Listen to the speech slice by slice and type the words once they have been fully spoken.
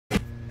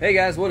Hey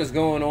guys, what is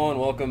going on?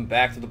 Welcome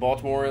back to the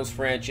Baltimore Orioles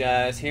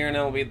franchise. Here in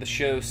MLB at the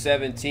show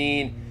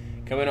 17.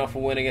 Coming off a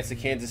win against the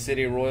Kansas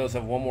City Royals.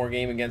 Have one more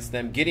game against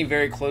them. Getting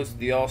very close to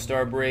the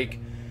All-Star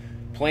break.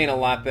 Playing a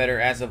lot better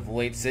as of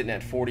late. Sitting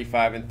at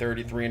 45 and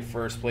 33 in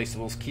first place. So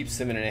we'll keep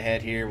simming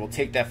ahead here. We'll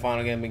take that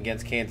final game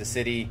against Kansas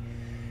City.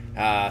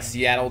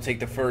 Seattle will take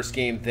the first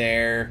game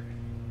there.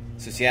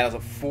 So Seattle's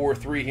up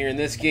 4-3 here in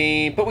this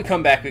game. But we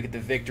come back, we get the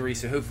victory.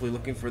 So hopefully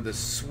looking for the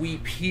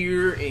sweep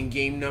here in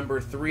game number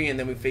 3. And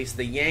then we face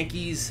the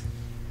Yankees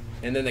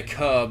and then the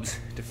Cubs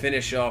to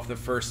finish off the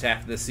first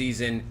half of the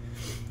season.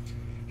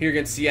 Here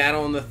against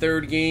Seattle in the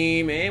third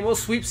game. And we'll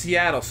sweep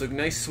Seattle. So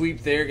nice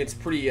sweep there against a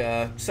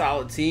pretty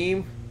solid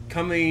team.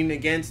 Coming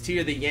against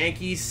here the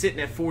Yankees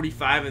sitting at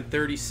 45 and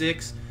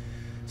 36.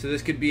 So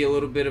this could be a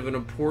little bit of an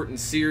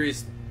important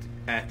series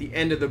at the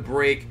end of the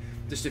break.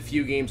 Just a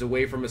few games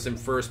away from us in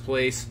first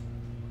place.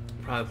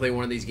 Probably play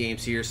one of these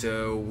games here.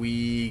 So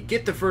we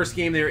get the first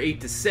game there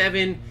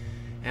 8-7.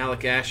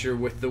 Alec Asher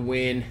with the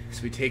win.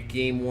 So we take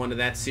game 1 of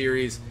that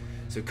series.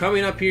 So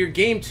coming up here,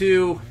 game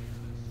 2.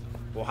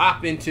 We'll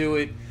hop into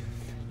it.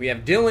 We have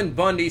Dylan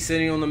Bundy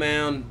sitting on the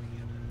mound.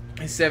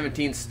 His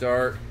 17th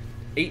start.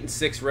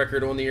 8-6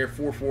 record on the year.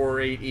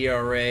 4.48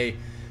 ERA.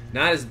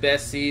 Not his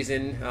best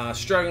season.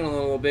 Struggling a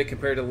little bit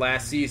compared to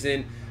last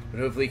season. But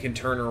hopefully he can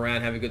turn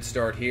around, have a good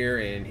start here.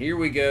 And here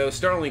we go.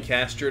 Starling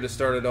Castro to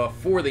start it off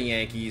for the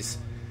Yankees.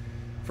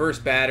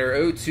 First batter,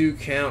 0-2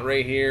 count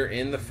right here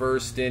in the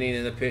first inning.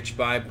 And the pitch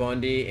by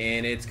Bundy.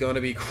 And it's going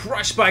to be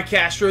crushed by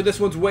Castro.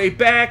 This one's way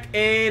back.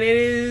 And it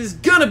is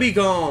going to be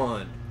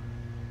gone.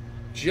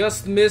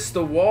 Just missed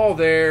the wall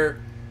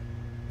there.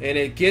 And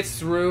it gets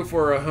through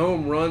for a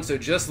home run. So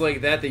just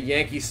like that, the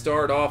Yankees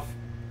start off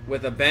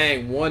with a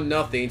bang, 1-0,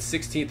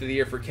 16th of the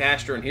year for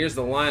Castro. And here's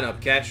the lineup.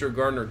 Castro,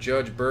 Gardner,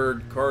 Judge,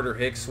 Bird, Carter,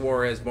 Hicks,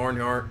 Suarez,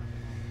 Barnhart,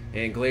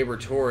 and Gleyber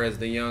Torres,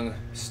 the young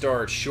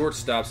star at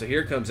shortstop. So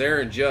here comes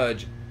Aaron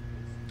Judge.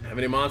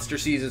 Having a monster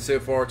season so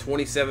far,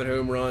 27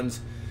 home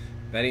runs,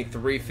 batting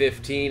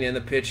 .315, and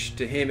the pitch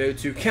to him,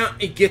 0-2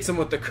 count. He gets him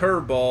with the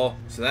curveball.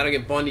 So that'll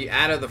get Bundy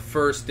out of the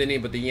first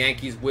inning, but the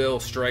Yankees will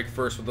strike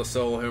first with a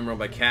solo home run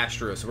by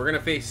Castro. So we're going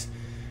to face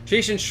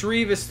Jason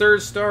Shreve, his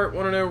third start,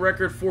 1-0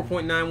 record,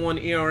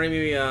 4.91 ERA,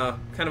 maybe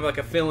kind of like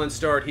a fill-in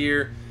start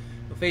here.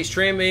 We'll face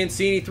Trey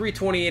Mancini,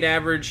 328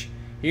 average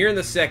here in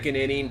the second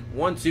inning.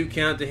 1-2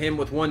 count to him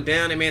with one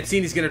down, and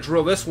Mancini's going to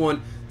drill this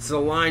one. This is a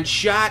line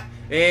shot,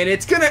 and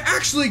it's going to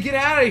actually get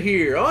out of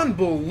here.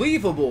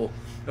 Unbelievable.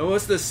 Oh,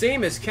 it's the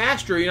same as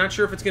Castro. You're not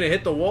sure if it's going to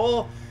hit the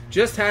wall.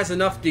 Just has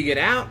enough to get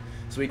out.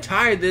 So we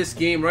tied this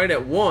game right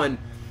at 1.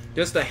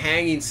 Just a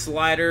hanging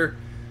slider.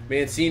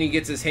 Mancini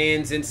gets his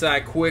hands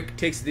inside quick,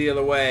 takes it the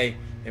other way,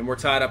 and we're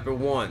tied up at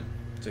 1.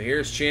 So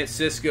here's Chance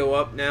Sisco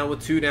up now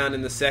with 2 down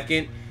in the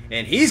second,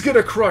 and he's going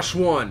to crush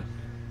one.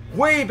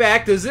 Way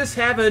back, does this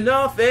have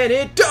enough? And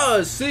it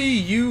does! See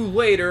you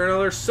later.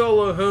 Another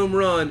solo home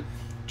run.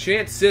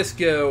 Chance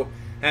Sisco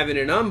having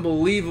an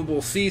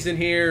unbelievable season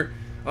here.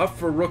 Up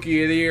for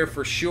Rookie of the Year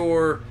for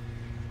sure.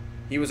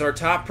 He was our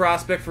top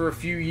prospect for a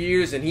few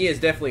years, and he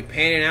is definitely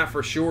panning out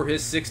for sure.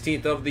 His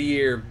 16th of the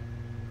year.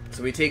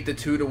 So we take the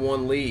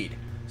 2-1 lead.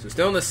 So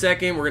still in the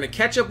second, we're going to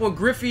catch up on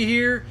Griffey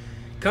here.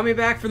 Coming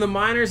back from the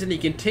minors, and he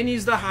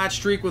continues the hot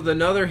streak with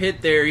another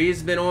hit there.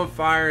 He's been on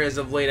fire as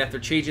of late after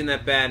changing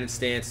that batting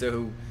stance.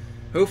 So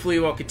hopefully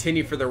will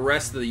continue for the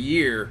rest of the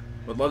year.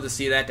 Would love to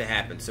see that to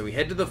happen. So we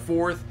head to the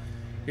fourth.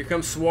 Here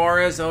comes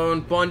Suarez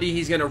on Bundy.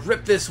 He's going to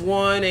rip this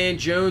one, and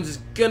Jones is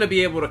going to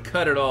be able to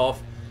cut it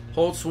off.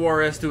 Hold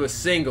Suarez to a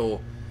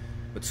single.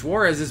 But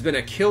Suarez has been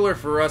a killer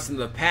for us in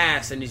the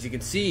past, and as you can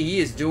see, he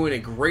is doing a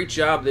great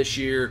job this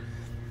year.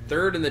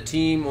 Third in the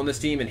team on this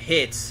team in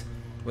hits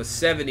with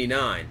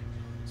 79.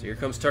 So here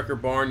comes Tucker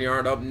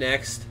Barnyard up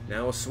next.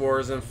 Now with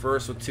Suarez in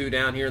first with 2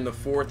 down here in the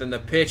fourth, and the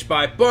pitch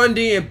by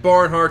Bundy, and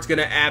Barnhart's going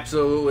to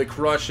absolutely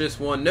crush this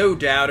one, no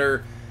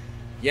doubter.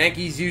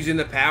 Yankees using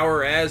the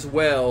power as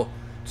well.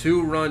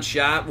 2-run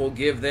shot will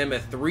give them a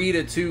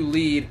 3-2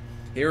 lead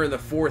here in the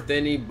fourth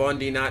inning.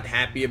 Bundy not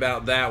happy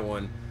about that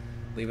one.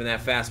 Leaving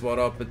that fastball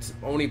up. It's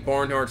only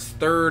Barnhart's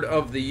third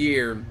of the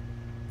year.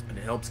 And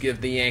it helps give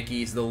the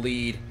Yankees the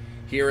lead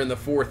here in the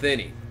fourth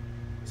inning.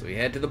 So we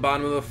head to the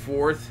bottom of the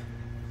fourth.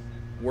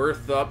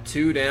 Worth up,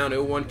 2 down,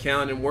 0-1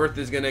 count. And Worth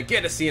is going to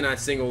get a CNI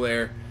single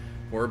there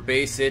for a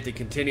base hit to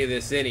continue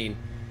this inning.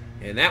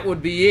 And that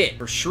would be it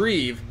for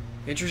Shreve.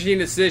 Interesting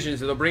decision.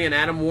 So they'll bring in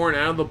Adam Warren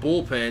out of the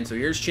bullpen. So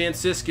here's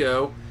Chance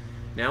Sisco.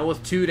 Now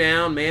with 2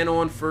 down, man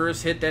on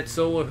first. Hit that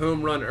solo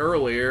home run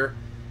earlier.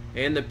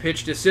 And the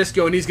pitch to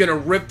Sisco, and he's going to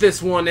rip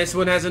this one. This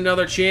one has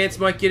another chance.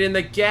 Might get in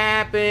the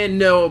gap, and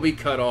no, it'll be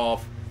cut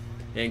off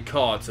and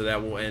caught, so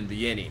that will end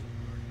the inning.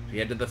 We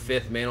head to the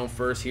fifth, man on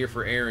first here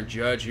for Aaron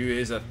Judge, who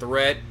is a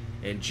threat.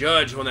 And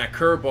Judge on that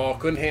curveball,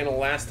 couldn't handle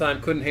last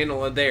time, couldn't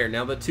handle it there.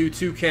 Now the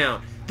 2-2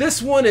 count.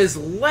 This one is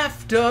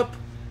left up,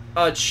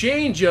 a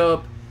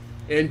changeup,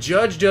 and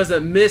Judge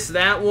doesn't miss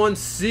that one.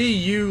 See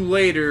you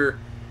later.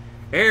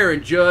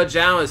 Aaron Judge,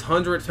 now his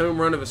 100th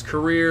home run of his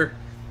career.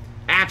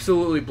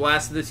 Absolutely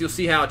blasted this. You'll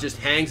see how it just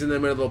hangs in the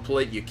middle of the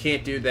plate. You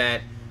can't do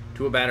that.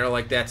 to a batter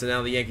like that. So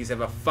now the Yankees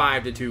have a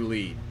 5-2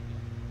 lead.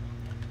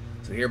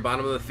 So here,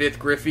 bottom of the fifth,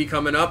 Griffey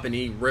coming up, and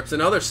he rips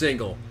another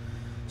single.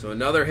 So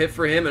another hit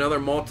for him, another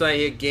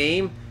multi-hit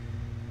game.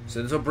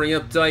 So this will bring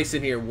up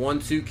Dyson here.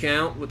 1-2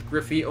 count with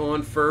Griffey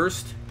on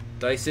first.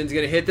 Dyson's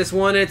going to hit this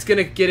one, and it's going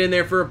to get in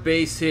there for a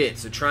base hit.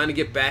 So trying to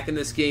get back in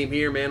this game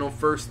here, man on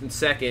first and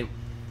second,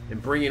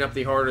 and bringing up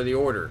the heart of the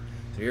order.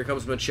 So here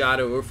comes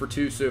Machado, 0 for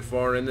 2 so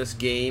far in this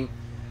game.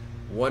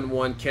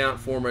 1-1 count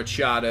for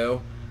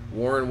Machado.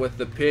 Warren with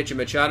the pitch, and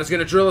Machado's going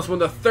to drill this one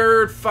to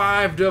third.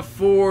 5-4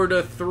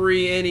 to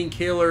 3-inning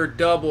killer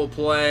double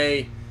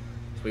play.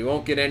 So we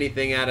won't get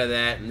anything out of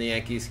that, and the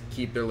Yankees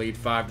keep their lead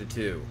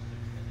 5-2.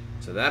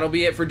 So that'll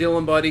be it for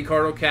Dylan Buddy.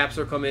 Cardinal Caps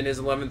will come in his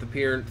 11th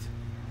appearance.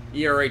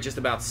 ERA just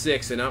about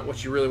 6, and not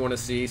what you really want to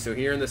see. So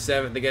here in the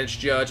 7th against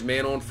Judge,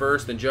 man on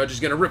first, and Judge is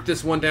going to rip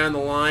this one down the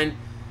line.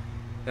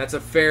 That's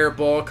a fair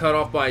ball, cut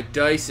off by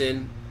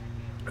Dyson.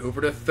 Over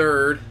to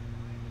third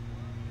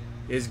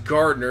is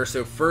Gardner.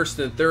 So first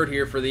and third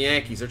here for the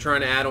Yankees. They're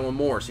trying to add on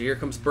more. So here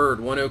comes Bird,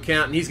 1-0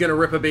 count, and he's going to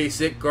rip a base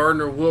hit.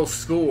 Gardner will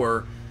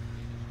score.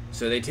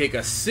 So they take a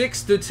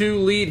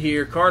 6-2 lead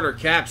here. Carter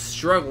Capps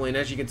struggling,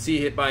 as you can see,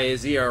 hit by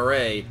his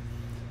ERA.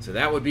 So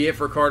that would be it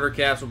for Carter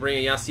Capps. We'll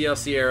bring in Yasiel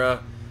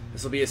Sierra.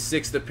 This will be his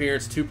 6th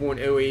appearance, 2.08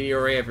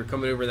 ERA after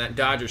coming over that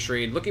Dodgers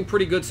trade. Looking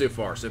pretty good so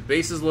far. So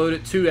bases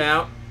loaded, 2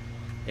 out.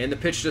 And the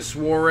pitch to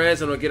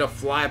Suarez, and he'll get a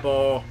fly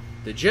ball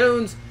to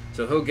Jones.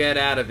 So he'll get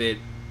out of it.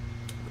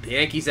 The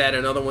Yankees add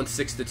another one,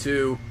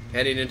 6-2,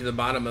 heading into the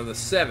bottom of the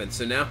 7th.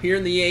 So now here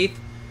in the 8th,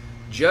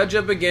 Judge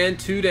up again,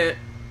 2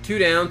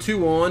 down,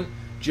 2 on.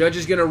 Judge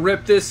is going to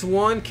rip this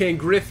one. Can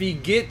Griffey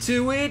get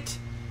to it?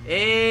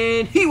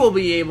 And he will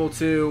be able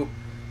to.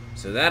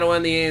 So that'll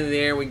end the end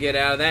there. We get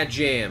out of that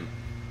jam.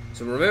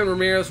 So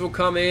Ramirez will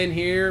come in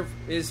here.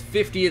 His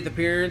 50th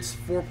appearance,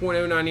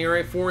 4.09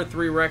 ERA,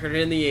 4-3 record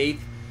in the 8th.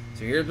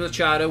 So here's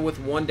Machado with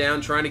 1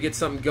 down, trying to get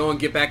something going,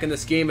 get back in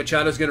this game.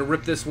 Machado's going to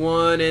rip this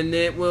one, and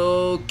it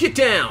will get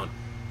down.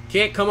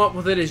 Can't come up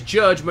with it as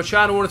Judge.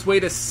 Machado on its way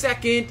to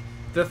second.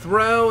 The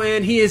throw,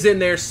 and he is in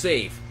there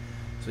safe.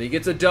 So he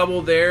gets a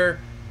double there.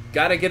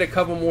 Got to get a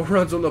couple more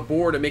runs on the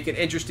board to make it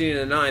interesting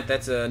in the 9th.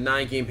 That's a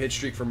 9-game hit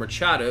streak for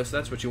Machado, so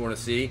that's what you want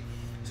to see.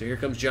 So here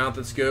comes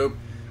Jonathan Scope,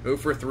 0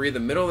 for 3. The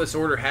middle of this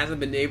order hasn't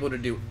been able to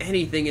do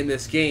anything in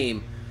this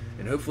game,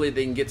 and hopefully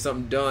they can get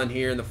something done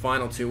here in the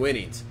final 2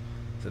 innings.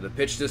 So the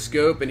pitch to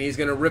Scope, and he's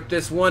going to rip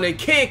this one and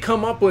can't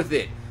come up with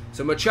it.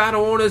 So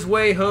Machado on his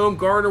way home.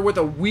 Gardner with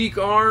a weak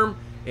arm,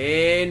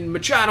 and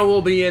Machado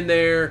will be in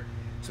there.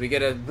 So we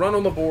get a run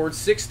on the board,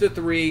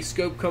 6-3.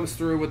 Scope comes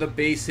through with a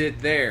base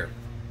hit there.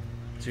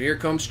 So here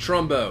comes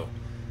Trumbo.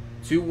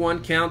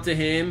 2-1 count to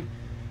him.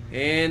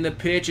 And the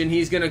pitch, and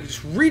he's going to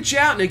just reach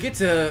out, and it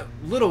gets a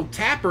little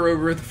tapper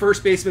over the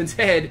first baseman's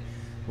head.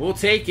 We'll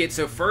take it.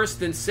 So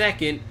first and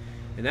second,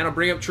 and that'll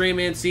bring up Trey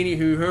Mancini,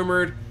 who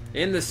homered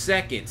in the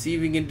 2nd. See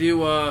if he can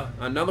do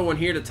another one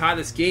here to tie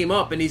this game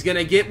up, and he's going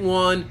to get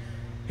one.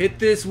 Hit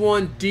this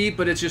one deep,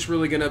 but it's just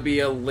really going to be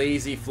a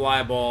lazy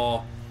fly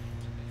ball.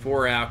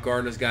 4 out.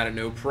 Gardner's got it,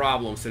 no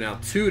problem. So now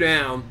 2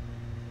 down.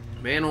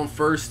 Man on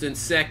first and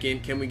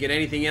second. Can we get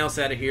anything else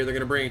out of here? They're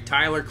going to bring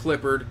Tyler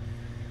Clippard.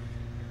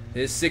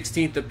 His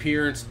 16th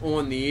appearance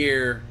on the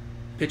year.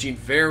 Pitching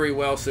very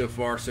well so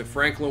far. So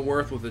Franklin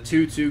Worth with a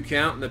 2-2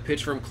 count. And the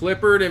pitch from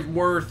Clippard, and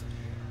Worth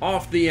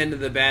off the end of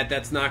the bat.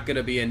 That's not going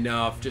to be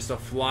enough. Just a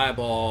fly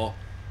ball.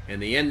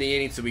 And the end of the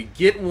inning. So we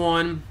get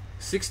one.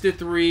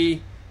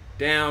 6-3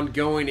 down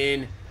going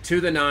in to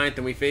the 9th.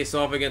 And we face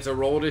off against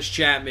Aroldis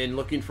Chapman,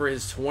 looking for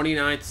his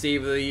 29th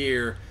save of the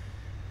year.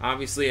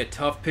 Obviously a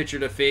tough pitcher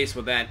to face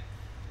with that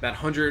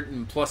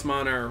 100+ mile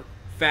an hour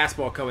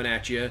fastball coming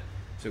at you.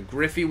 So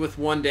Griffey with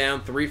 1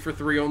 down, 3 for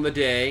 3 on the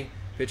day.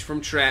 Pitch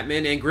from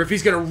Chapman, and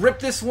Griffey's going to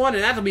rip this one,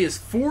 and that'll be his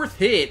 4th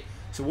hit.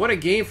 So what a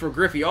game for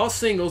Griffey. All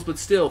singles, but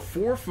still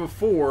 4 for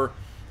 4.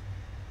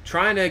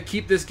 Trying to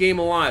keep this game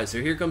alive.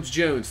 So here comes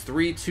Jones,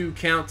 3-2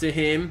 count to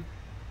him.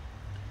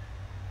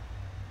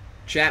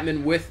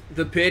 Chapman with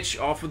the pitch.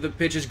 Off of the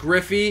pitch is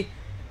Griffey.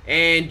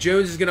 And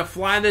Jones is going to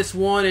fly this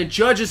one, and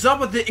Judge is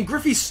up with it, and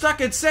Griffey's stuck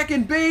at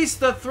second base.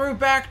 The throw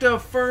back to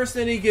first,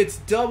 and he gets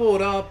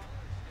doubled up,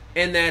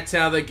 and that's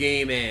how the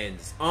game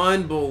ends.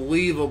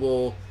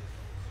 Unbelievable.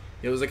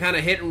 It was a kind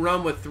of hit and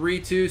run with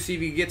 3-2, see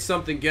if he can get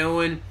something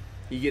going.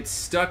 He gets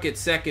stuck at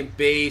second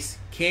base,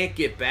 can't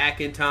get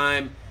back in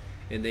time,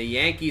 and the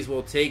Yankees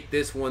will take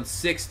this one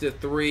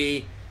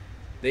 6-3.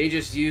 They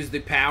just used the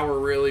power,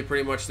 really,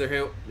 pretty much.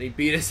 They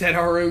beat us at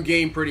our own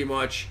game, pretty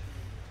much.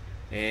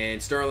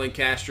 And Starlin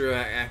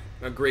Castro,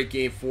 a great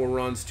game, 4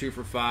 runs, 2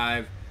 for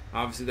 5.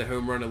 Obviously the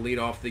home run to lead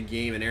off the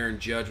game, and Aaron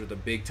Judge with a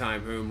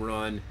big-time home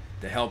run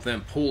to help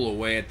them pull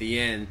away at the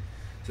end.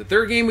 So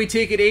third game, we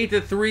take it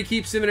 8-3,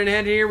 keep Simmons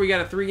ahead here. We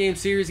got a 3-game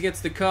series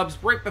against the Cubs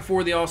right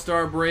before the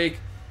All-Star break.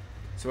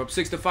 So up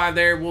 6-5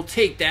 there. We'll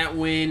take that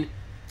win.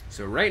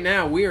 So right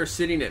now, we are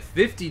sitting at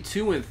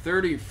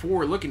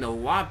 52-34, looking a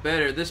lot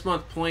better. This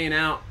month playing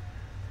out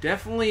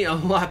definitely a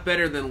lot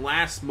better than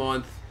last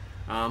month.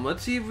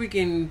 Let's see if we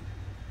can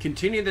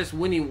continue this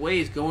winning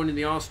ways going into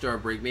the All-Star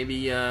break.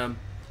 Maybe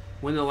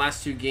win the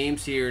last 2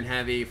 games here and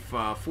have a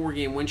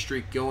 4-game win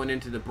streak going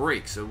into the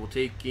break. So we'll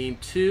take game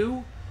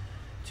 2,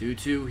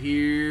 2-2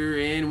 here,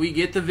 and we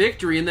get the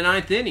victory in the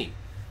 9th inning.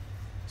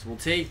 So we'll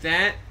take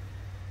that,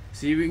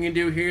 see what we can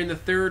do here in the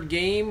 3rd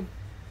game.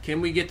 Can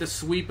we get the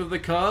sweep of the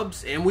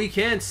Cubs? And we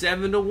can,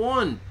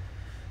 7-1.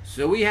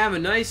 So we have a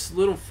nice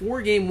little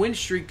 4-game win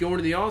streak going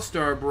to the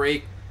All-Star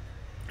break.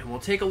 And we'll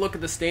take a look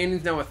at the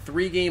standings now. A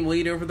 3-game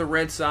lead over the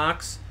Red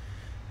Sox.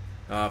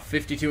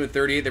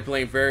 52-38. They're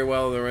playing very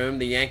well in their own.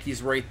 The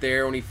Yankees right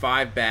there, only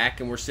 5 back,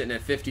 and we're sitting at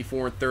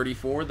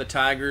 54-34. The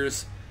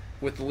Tigers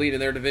with the lead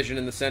in their division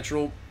in the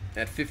Central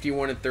at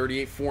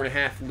 51-38,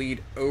 4.5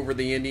 lead over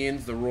the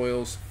Indians. The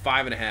Royals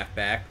 5.5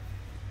 back.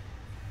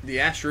 The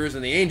Astros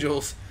and the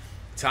Angels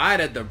tied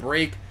at the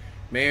break.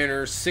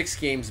 Mariners 6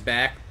 games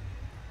back.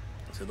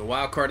 So the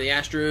wild card, the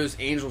Astros,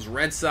 Angels,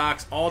 Red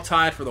Sox, all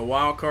tied for the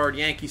wild card.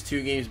 Yankees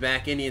 2 games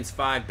back. Indians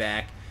 5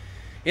 back.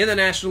 In the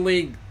National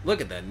League, look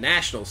at the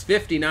Nationals,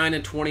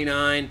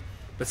 59-29,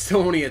 but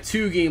still only a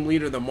 2-game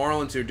leader. The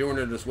Marlins are doing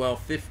it as well,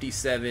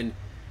 57-31.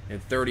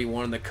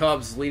 The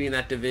Cubs leading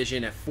that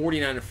division at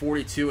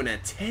 49-42 and a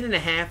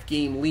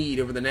 10.5-game lead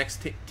over the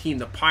next team,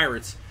 the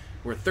Pirates,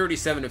 who are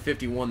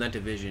 37-51. That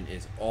division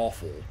is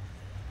awful.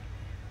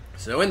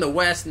 So in the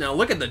West, now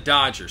look at the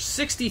Dodgers,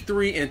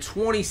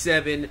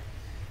 63-27.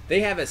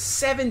 They have a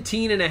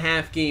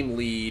 17.5-game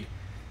lead.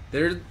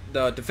 They're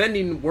the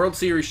defending World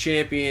Series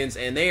champions,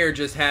 and they are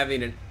just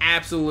having an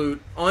absolute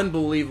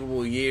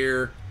unbelievable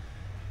year.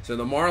 So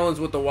the Marlins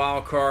with the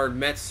wild card,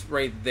 Mets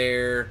right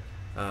there,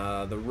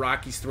 the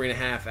Rockies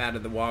 3.5 out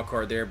of the wild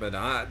card there.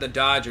 But the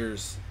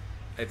Dodgers,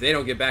 if they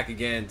don't get back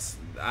again,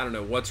 I don't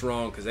know what's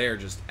wrong, because they are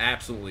just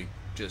absolutely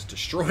just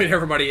destroying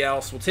everybody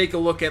else. We'll take a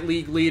look at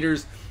league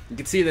leaders. You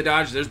can see the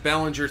Dodgers. There's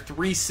Bellinger,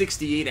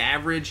 368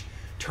 average.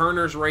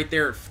 Turner's right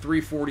there at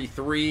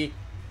 343.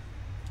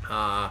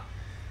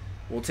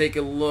 We'll take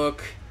a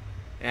look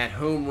at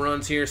home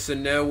runs here.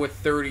 Sano with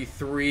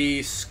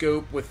 33,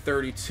 Scope with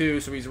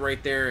 32, so he's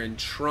right there, and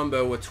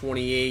Trumbo with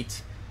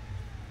 28.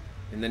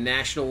 In the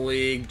National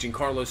League,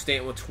 Giancarlo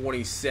Stanton with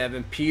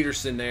 27,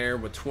 Peterson there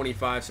with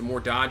 25. Some more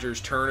Dodgers,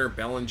 Turner,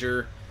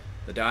 Bellinger.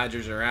 The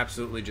Dodgers are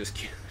absolutely just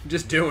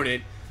doing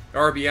it.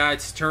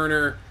 RBIs,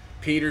 Turner,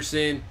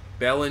 Peterson,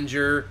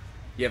 Bellinger.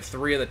 You have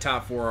 3 of the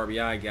top 4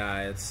 RBI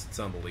guys. It's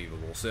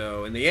unbelievable.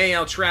 So in the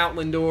AL, Trout,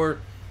 Lindor,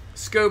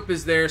 Scope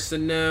is there,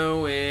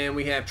 Sano, and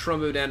we have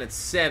Trumbo down at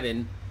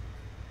 7.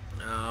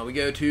 We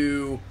go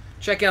to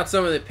check out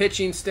some of the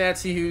pitching stats,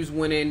 see who's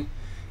winning.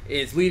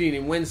 It's leading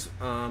in wins.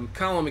 Colin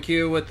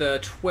McHugh with the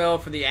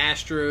 12 for the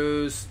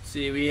Astros.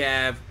 See, we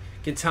have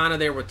Quintana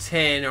there with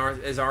 10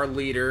 as our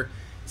leader.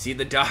 See,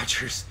 the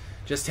Dodgers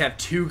just have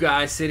 2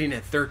 guys sitting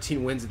at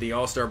 13 wins at the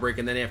All-Star break,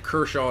 and then they have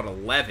Kershaw at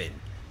 11.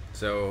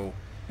 So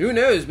who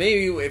knows?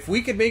 Maybe if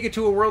we could make it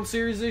to a World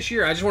Series this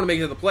year, I just want to make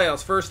it to the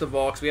playoffs first of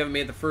all, because we haven't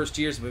made the first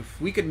years. But if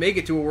we could make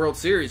it to a World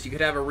Series, you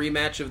could have a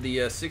rematch of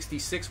the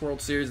 '66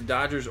 World Series, the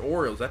Dodgers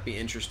Orioles. That'd be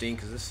interesting,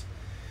 because this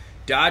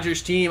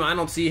Dodgers team, I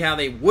don't see how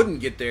they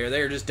wouldn't get there.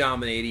 They're just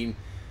dominating.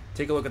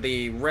 Take a look at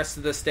the rest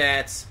of the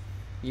stats,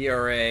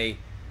 ERA,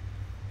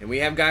 and we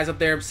have guys up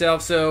there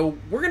themselves. So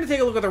we're going to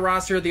take a look at the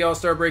roster at the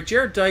All-Star break.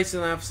 Jared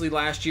Dyson, obviously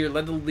last year,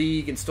 led the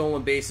league in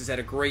stolen bases, had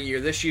a great year.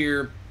 This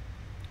year,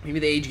 maybe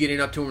the age getting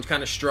up to him was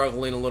kind of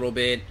struggling a little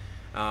bit.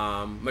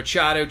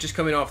 Machado, just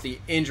coming off the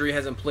injury,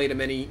 hasn't played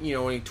many,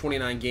 only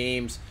 29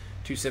 games,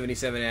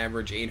 277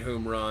 average, 8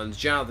 home runs.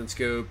 Jonathan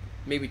Scope,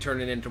 maybe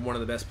turning into one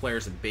of the best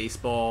players in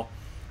baseball.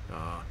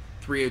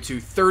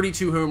 302,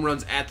 32 home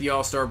runs at the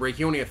All-Star break.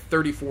 He only had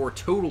 34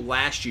 total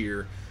last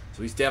year,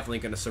 so he's definitely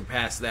going to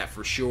surpass that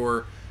for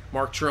sure.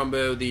 Mark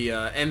Trumbo, the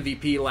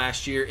MVP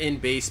last year in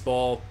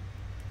baseball,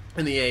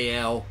 in the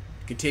AL,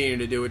 continuing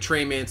to do it.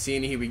 Trey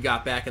Mancini, we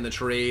got back in the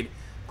trade.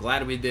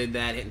 Glad we did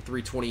that, hitting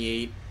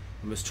 328,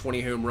 almost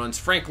 20 home runs.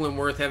 Franklin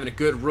Worth having a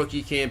good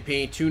rookie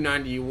campaign,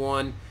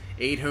 291,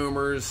 8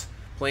 homers,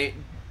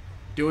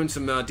 doing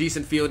some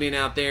decent fielding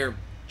out there.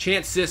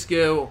 Chance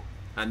Cisco,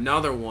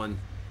 another one,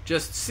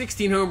 just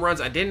 16 home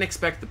runs. I didn't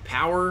expect the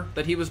power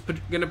that he was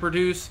going to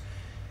produce,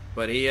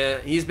 but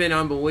he's been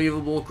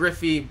unbelievable.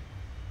 Griffey,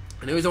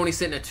 I know he's only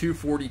sitting at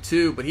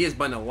 242, but he has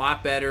been a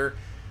lot better.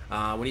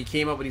 When he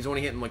came up, he's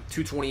only hitting like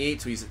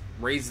 228, so he's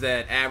raised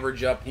that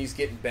average up. He's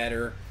getting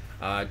better.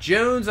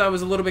 Jones, I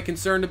was a little bit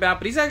concerned about,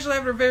 but he's actually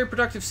having a very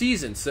productive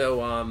season.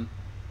 So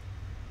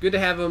good to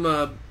have him,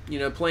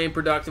 playing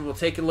productive. We'll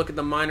take a look at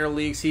the minor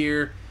leagues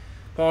here.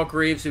 Paul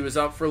Graves, who was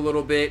up for a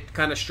little bit,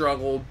 kind of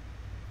struggled.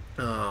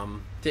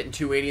 Hitting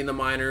 280 in the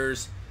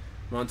minors.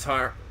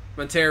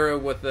 Montero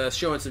with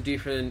showing some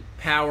different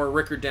power.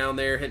 Rickard down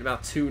there hitting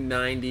about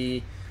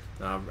 290.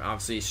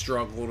 Obviously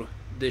struggled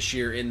this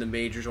year in the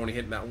majors, only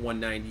hitting about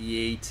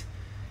 198.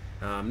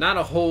 Not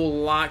a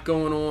whole lot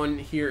going on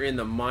here in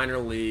the minor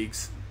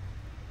leagues.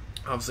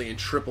 Obviously in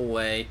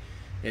AAA.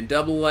 In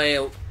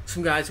AA,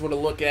 some guys want to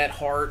look at.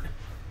 Hart,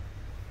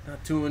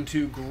 not doing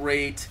too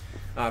great.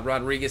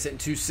 Rodriguez hitting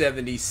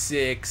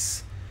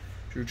 276.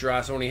 Drew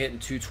Dross only hitting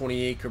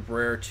 228,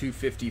 Cabrera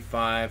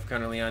 255,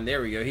 Connor Leon,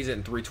 there we go, he's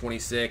hitting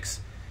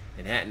 326,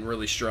 and Hatton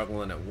really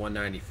struggling at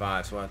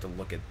 195, so we'll have to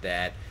look at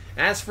that.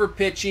 As for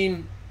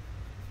pitching,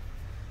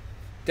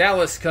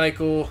 Dallas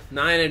Keuchel,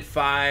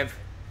 9-5,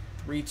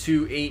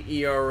 3.28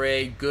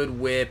 ERA, good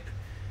whip.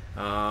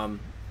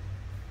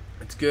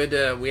 It's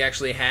good we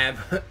actually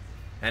have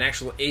an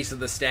actual ace of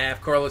the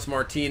staff. Carlos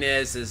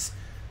Martinez is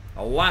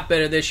a lot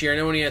better this year. I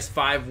know he has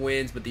 5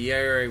 wins, but the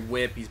ERA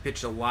whip, he's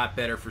pitched a lot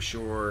better for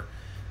sure.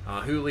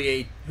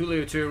 Julio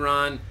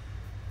Turan,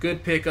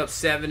 good pickup,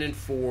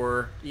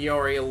 7-4.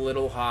 ERA a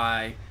little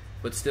high,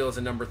 but still as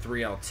a number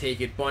 3, I'll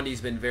take it.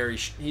 Bundy's been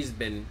he's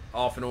been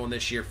off and on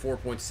this year,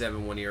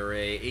 4.71 ERA,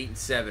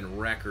 8-7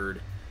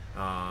 record.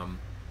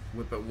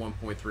 Whip at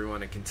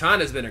 1.31. And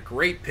Quintana's been a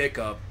great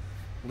pickup.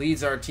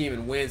 Leads our team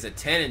in wins at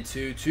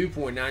 10-2,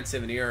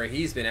 2.97 ERA.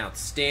 He's been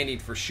outstanding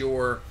for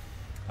sure.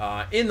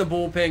 In the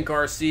bullpen,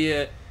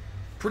 Garcia,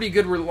 pretty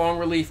good long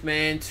relief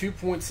man,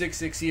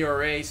 2.66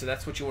 ERA, so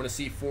that's what you want to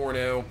see,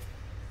 4-0.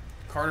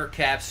 Carter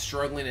Capps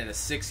struggling at a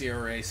 6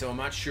 ERA, so I'm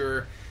not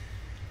sure.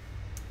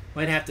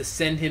 Might have to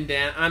send him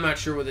down. I'm not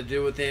sure what to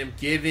do with him.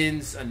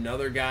 Givens,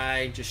 another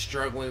guy, just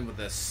struggling with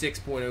a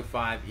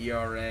 6.05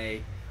 ERA.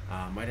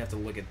 Might have to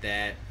look at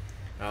that.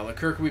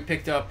 Leclerc we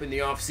picked up in the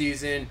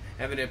offseason,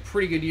 having a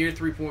pretty good year,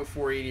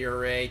 3.48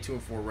 ERA,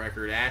 2-4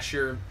 record.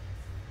 Asher,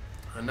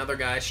 another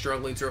guy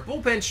struggling. So our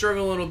bullpen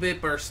struggling a little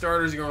bit, but our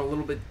starters are going a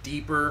little bit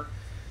deeper,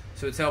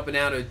 so it's helping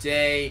out.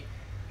 O'Day,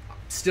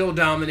 still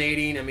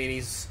dominating. I mean,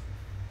 he's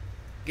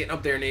getting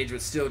up there in age,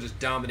 but still just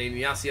dominating.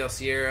 Yasiel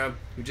Sierra,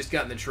 who just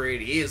got in the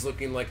trade, he is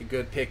looking like a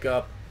good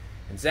pickup.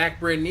 And Zach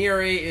Britton,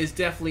 ERA is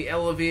definitely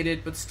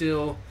elevated, but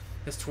still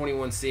has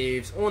 21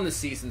 saves on the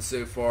season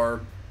so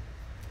far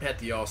at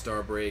the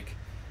All-Star break.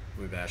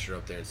 Move Asher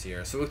up there in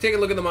Sierra. So we'll take a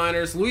look at the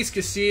minors. Luis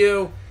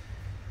Castillo,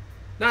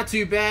 not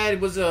too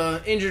bad. Was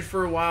injured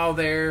for a while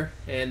there,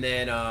 and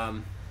then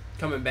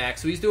coming back.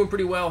 So he's doing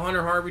pretty well.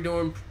 Hunter Harvey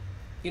doing,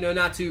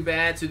 not too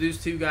bad. So those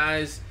two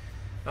guys,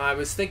 I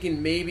was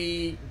thinking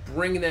maybe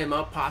bringing them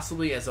up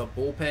possibly as a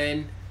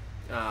bullpen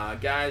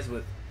guys,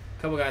 with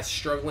a couple guys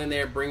struggling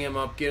there. Bring him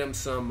up, get him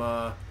some.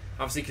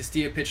 Obviously,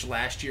 Castillo pitched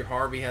last year.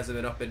 Harvey hasn't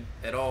been up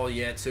at all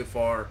yet so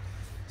far.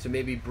 So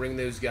maybe bring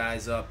those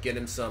guys up, get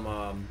him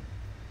some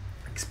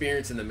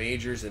experience in the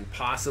majors, and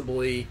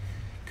possibly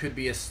could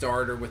be a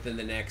starter within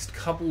the next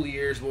couple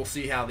years. We'll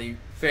see how they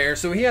fare.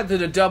 So he had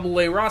the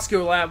Double-A.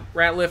 Roscoe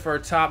Ratliff, our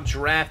top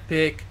draft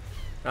pick.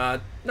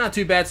 Not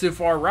too bad so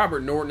far.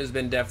 Robert Norton has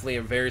been definitely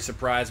a very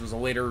surprise. Was a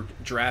later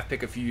draft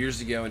pick a few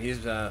years ago, and he's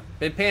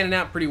been panning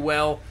out pretty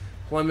well.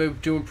 Palumbo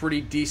doing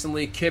pretty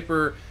decently.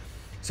 Kipper.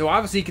 So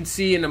obviously you can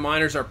see in the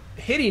minors, our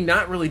hitting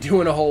not really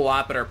doing a whole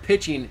lot, but our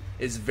pitching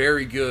is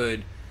very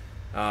good.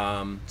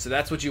 So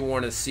that's what you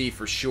want to see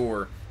for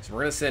sure. So we're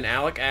going to send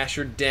Alec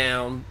Asher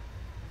down,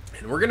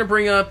 and we're going to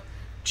bring up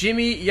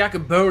Jimmy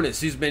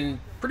Yacobonis, who's been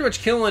pretty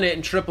much killing it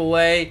in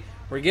AAA.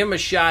 We're going to give him a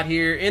shot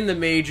here in the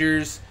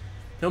majors.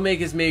 He'll make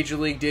his major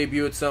league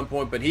debut at some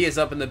point, but he is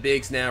up in the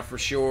bigs now for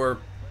sure.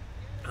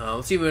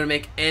 Let's see if we're going to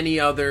make any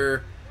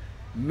other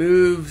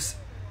moves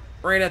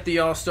right at the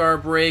All-Star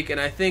break. And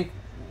I think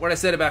what I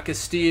said about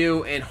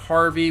Castillo and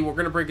Harvey, we're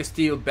going to bring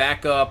Castillo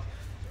back up.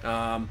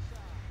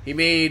 He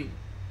made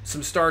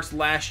some starts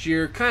last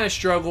year, kind of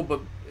struggled,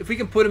 but if we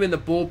can put him in the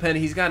bullpen,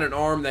 he's got an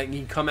arm that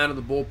can come out of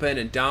the bullpen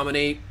and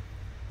dominate.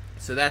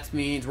 So that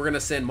means we're going to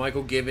send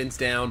Michael Givens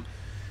down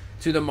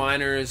to the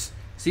minors,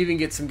 see if we can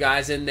get some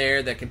guys in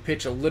there that can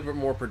pitch a little bit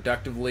more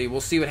productively.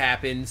 We'll see what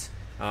happens,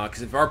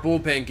 because if our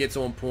bullpen gets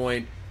on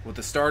point with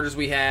the starters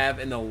we have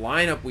and the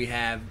lineup we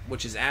have,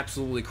 which is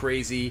absolutely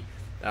crazy,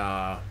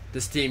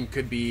 this team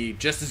could be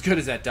just as good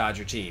as that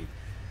Dodger team.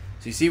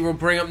 So you see we'll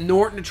bring up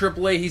Norton to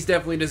AAA. He's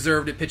definitely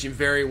deserved it, pitching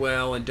very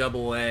well in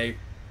AA.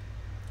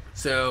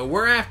 So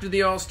we're after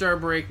the All-Star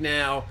break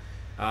now.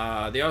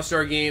 The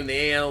All-Star game,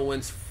 the AL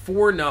wins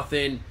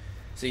 4-0.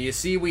 So you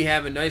see we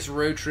have a nice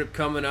road trip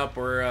coming up.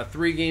 We're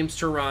 3 games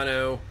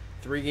Toronto,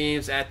 3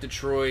 games at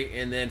Detroit,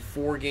 and then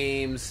 4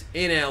 games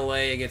in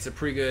LA against a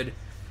pretty good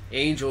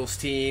Angels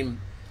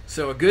team.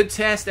 So a good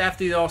test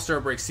after the All-Star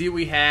break. See what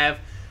we have.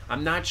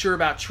 I'm not sure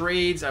about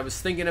trades. I was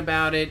thinking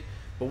about it,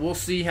 but we'll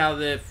see how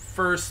the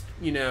first,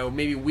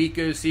 maybe week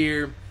goes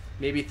here.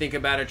 Maybe think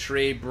about a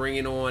trade,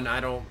 bringing on,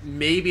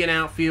 maybe an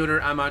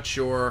outfielder. I'm not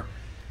sure.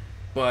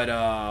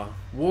 But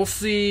we'll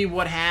see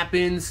what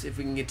happens if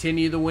we can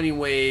continue the winning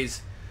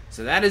ways.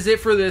 So that is it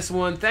for this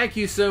one. Thank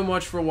you so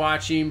much for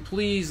watching.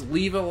 Please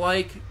leave a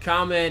like,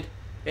 comment,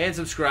 and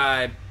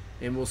subscribe.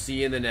 And we'll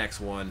see you in the next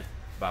one.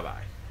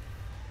 Bye-bye.